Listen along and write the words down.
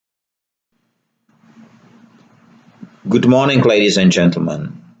Good morning, ladies and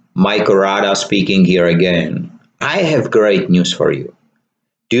gentlemen. Mike Orada speaking here again. I have great news for you.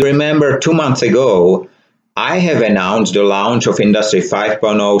 Do you remember 2 months ago, I have announced the launch of Industry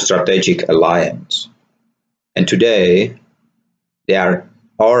 5.0 Strategic Alliance. And today, they are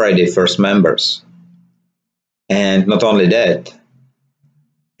already first members. And not only that,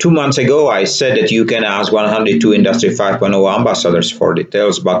 2 months ago, I said that you can ask 102 Industry 5.0 ambassadors for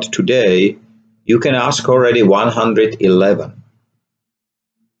details, but today, you can ask already 111.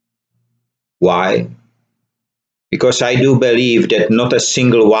 Why? Because I do believe that not a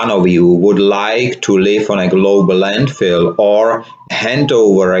single one of you would like to live on a global landfill or hand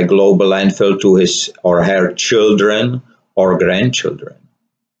over a global landfill to his or her children or grandchildren.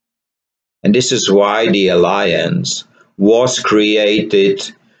 And this is why the Alliance was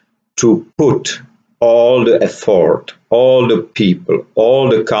created to put all the effort, all the people, all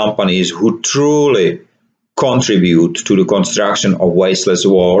the companies who truly contribute to the construction of wasteless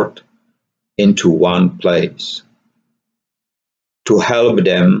world into one place, to help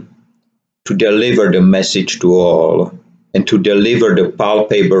them to deliver the message to all and to deliver the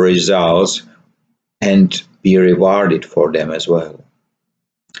palpable results and be rewarded for them as well.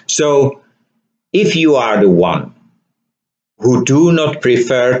 So if you are the one who do not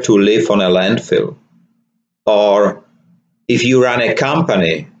prefer to live on a landfill, or if you run a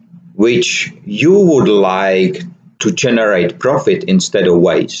company which you would like to generate profit instead of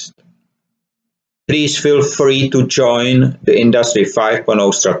waste, please feel free to join the Industry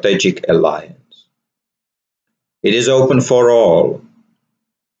 5.0 Strategic Alliance. It is open for all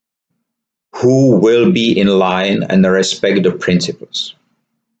who will be in line and respect the principles.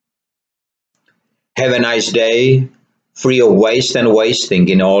 Have a nice day, free of waste and wasting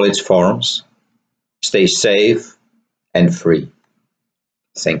in all its forms. Stay safe and free.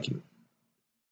 Thank you.